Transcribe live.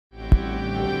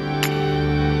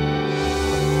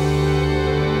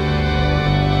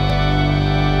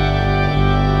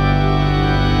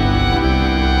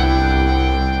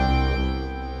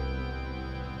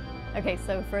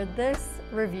For this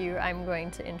review, I'm going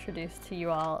to introduce to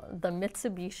you all the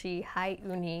Mitsubishi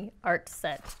Hi-Uni Art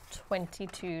Set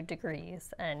 22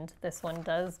 degrees. And this one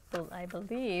does, I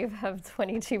believe, have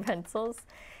 22 pencils.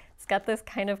 It's got this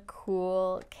kind of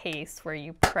cool case where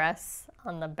you press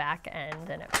on the back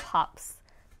end and it pops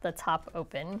the top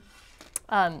open.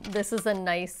 This is a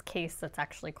nice case that's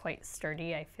actually quite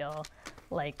sturdy. I feel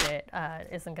like it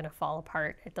isn't going to fall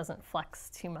apart. It doesn't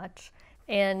flex too much.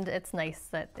 And it's nice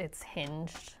that it's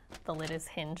hinged, the lid is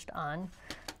hinged on.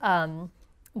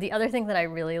 The other thing that I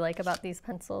really like about these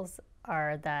pencils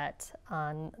are that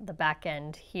on the back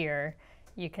end here,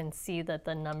 you can see that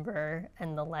the number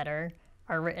and the letter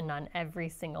are written on every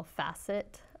single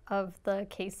facet of the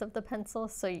case of the pencil.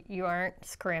 So you aren't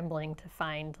scrambling to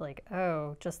find like,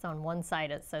 oh, just on one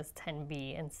side it says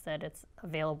 10B. Instead, it's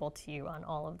available to you on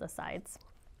all of the sides.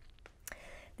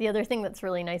 The other thing that's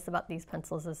really nice about these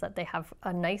pencils is that they have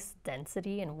a nice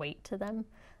density and weight to them.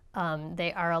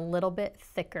 They are a little bit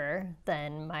thicker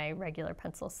than my regular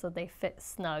pencils, so they fit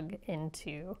snug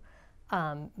into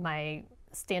my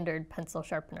standard pencil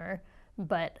sharpener,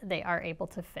 but they are able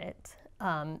to fit.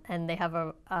 And they have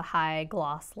a high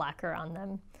gloss lacquer on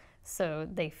them, so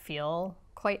they feel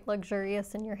quite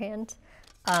luxurious in your hand.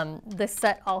 This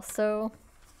set also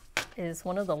is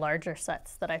one of the larger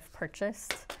sets that I've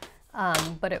purchased.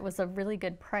 But it was a really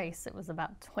good price. It was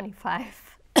about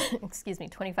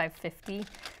 $25.50.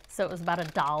 So it was about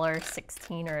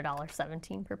 $1.16 or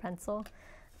 $1.17 per pencil.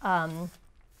 And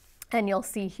you'll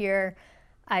see here,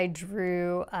 I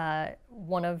drew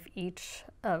one of each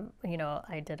of,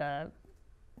 I did a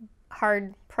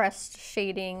hard pressed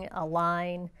shading, a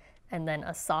line, and then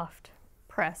a soft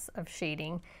press of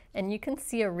shading. And you can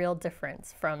see a real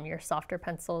difference from your softer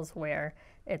pencils where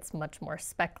it's much more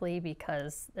speckly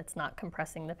because it's not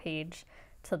compressing the page,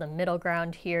 to the middle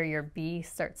ground here. Your B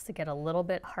starts to get a little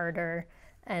bit harder,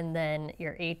 and then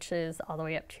your H's all the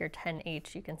way up to your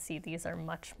 10H, you can see these are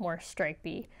much more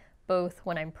stripy, both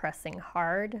when I'm pressing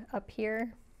hard up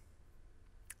here,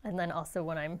 and then also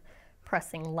when I'm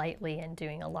pressing lightly and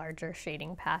doing a larger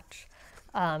shading patch.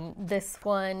 This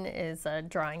one is a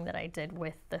drawing that I did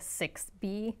with the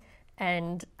 6B,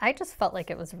 and I just felt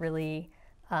like it was really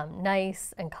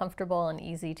nice and comfortable and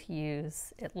easy to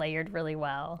use. It layered really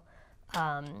well,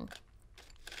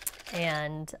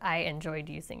 and I enjoyed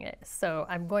using it. So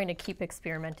I'm going to keep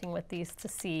experimenting with these to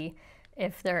see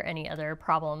if there are any other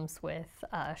problems with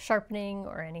sharpening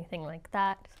or anything like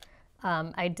that.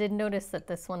 I did notice that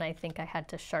this one, I think I had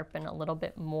to sharpen a little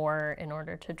bit more in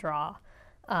order to draw.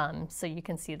 So you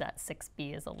can see that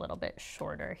 6B is a little bit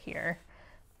shorter here.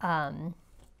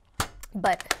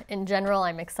 But in general,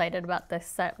 I'm excited about this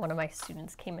set. One of my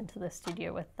students came into the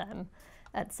studio with them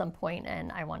at some point,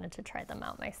 and I wanted to try them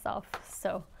out myself.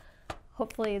 So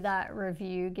hopefully that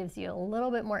review gives you a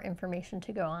little bit more information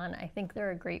to go on. I think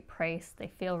they're a great price. They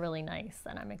feel really nice,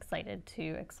 and I'm excited to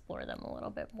explore them a little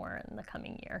bit more in the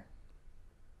coming year.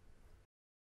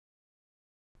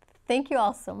 Thank you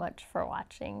all so much for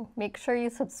watching. Make sure you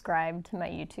subscribe to my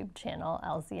YouTube channel,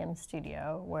 LZM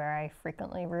Studio, where I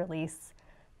frequently release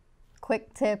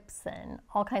quick tips and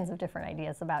all kinds of different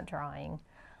ideas about drawing.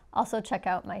 Also check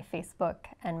out my Facebook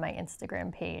and my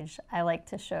Instagram page. I like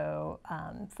to show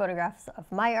photographs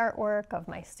of my artwork, of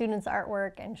my students'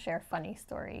 artwork, and share funny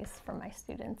stories from my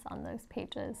students on those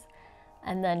pages.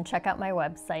 And then check out my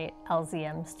website,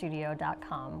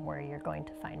 lzmstudio.com, where you're going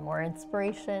to find more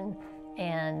inspiration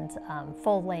and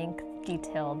full-length,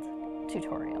 detailed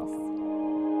tutorials.